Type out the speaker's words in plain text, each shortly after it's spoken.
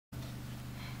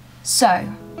So,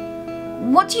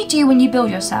 what do you do when you build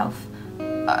yourself,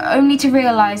 only to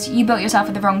realise you built yourself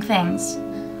with the wrong things?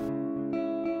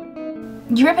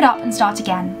 You rip it up and start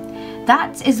again.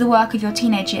 That is the work of your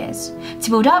teenage years, to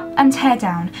build up and tear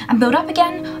down, and build up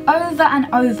again, over and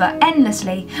over,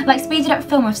 endlessly, like speeded up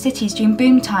film of cities during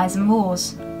boom tides and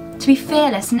wars. To be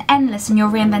fearless and endless in your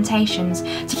reinventations,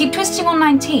 to keep twisting on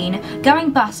 19, going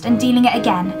bust and dealing it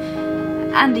again,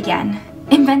 and again.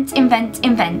 Invent, invent,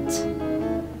 invent.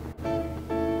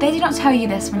 They do not tell you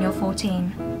this when you're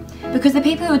 14, because the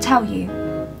people who will tell you,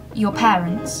 your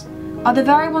parents, are the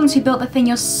very ones who built the thing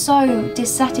you're so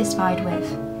dissatisfied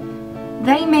with.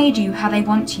 They made you how they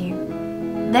want you.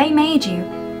 They made you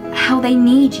how they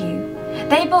need you.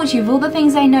 They built you with all the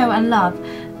things they know and love,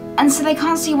 and so they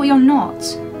can't see what you're not.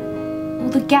 All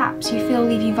the gaps you feel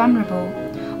leave you vulnerable.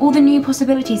 All the new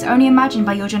possibilities only imagined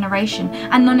by your generation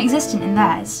and non-existent in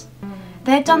theirs.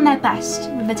 They had done their best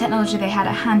with the technology they had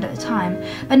at hand at the time,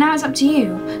 but now it's up to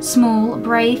you, small,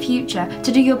 brave future,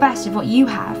 to do your best with what you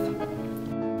have.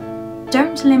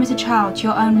 Don't limit a child to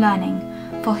your own learning,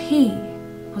 for he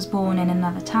was born in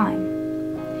another time.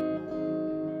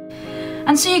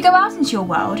 And so you go out into your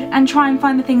world and try and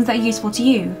find the things that are useful to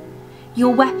you.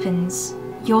 Your weapons,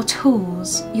 your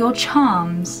tools, your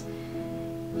charms.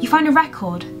 You find a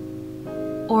record,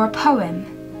 or a poem,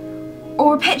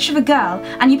 or a picture of a girl,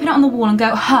 and you put it on the wall and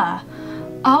go, her.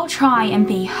 I'll try and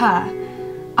be her.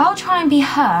 I'll try and be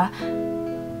her,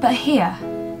 but here.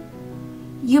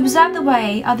 You observe the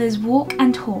way others walk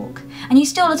and talk, and you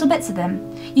steal little bits of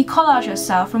them. You collage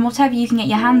yourself from whatever you can get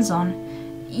your hands on.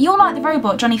 You're like the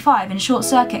robot Johnny 5 in Short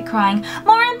Circuit crying,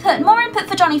 more input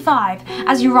for Johnny 5,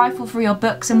 as you rifle through your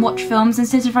books and watch films and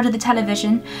sit in front of the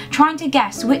television, trying to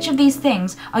guess which of these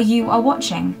things you are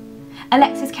watching.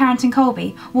 Alexis Carrington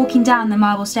Colby walking down the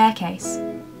marble staircase.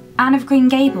 Anne of Green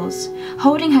Gables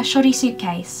holding her shoddy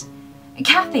suitcase.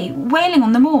 Kathy wailing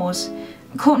on the moors.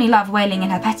 Courtney Love wailing in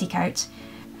her petticoat.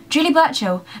 Julie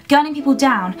Burchill gunning people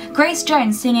down. Grace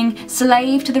Jones singing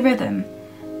Slave to the Rhythm.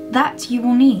 That you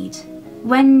will need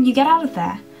when you get out of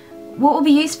there. What will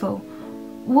be useful?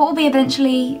 What will be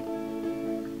eventually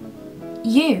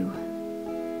you?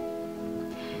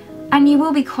 And you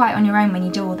will be quite on your own when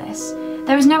you do all this.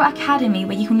 There is no academy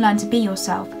where you can learn to be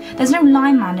yourself. There's no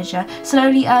line manager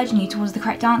slowly urging you towards the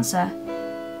correct answer.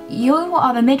 You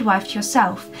are the midwife to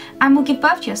yourself and will give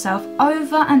birth to yourself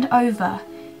over and over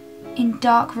in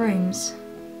dark rooms,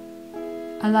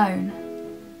 alone.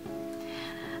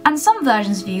 And some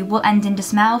versions of you will end in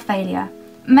dismay or failure.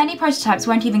 Many prototypes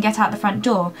won't even get out the front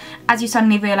door, as you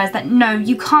suddenly realise that no,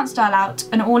 you can't style out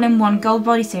an all-in-one gold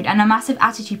bodysuit and a massive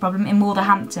attitude problem in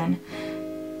Wolverhampton.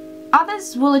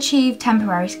 Others will achieve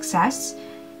temporary success,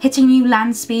 hitting new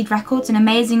land speed records and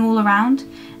amazing all around,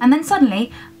 and then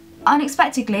suddenly,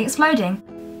 unexpectedly exploding.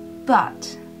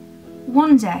 But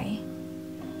one day,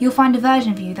 you'll find a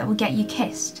version of you that will get you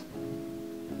kissed,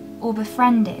 or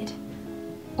befriended,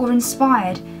 or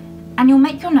inspired, and you'll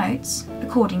make your notes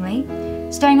accordingly,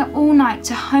 staying up all night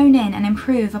to hone in and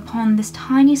improve upon this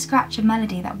tiny scratch of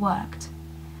melody that worked.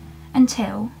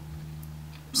 Until,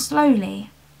 slowly,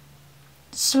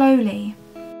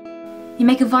 you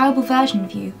make a viable version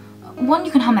of you, one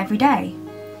you can hum every day.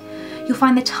 You'll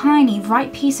find the tiny,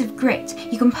 right piece of grit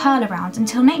you can purl around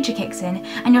until nature kicks in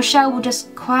and your shell will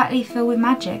just quietly fill with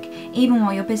magic, even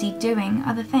while you're busy doing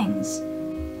other things.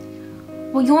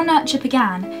 What your nurture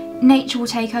began, nature will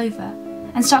take over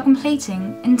and start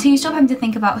completing until you stop having to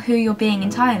think about who you're being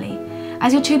entirely,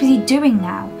 as you're too busy doing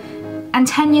now, and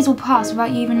 10 years will pass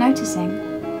without you even noticing.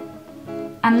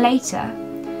 And later,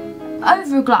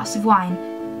 over a glass of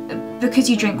wine, because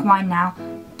you drink wine now,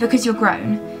 because you're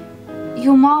grown,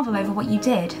 you'll marvel over what you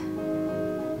did.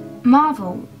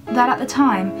 Marvel that at the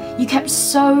time you kept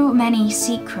so many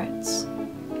secrets.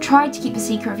 Tried to keep the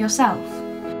secret of yourself.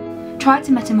 Tried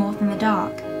to metamorph in the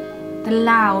dark. The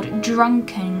loud,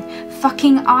 drunken,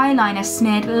 fucking eyeliner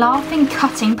smeared, laughing,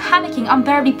 cutting, panicking,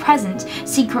 unbearably present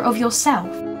secret of yourself.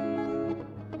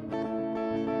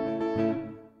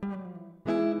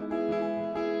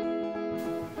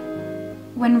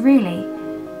 When really,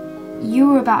 you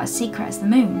were about as secret as the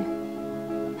moon.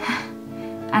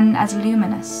 And as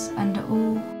luminous under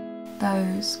all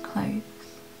those clothes.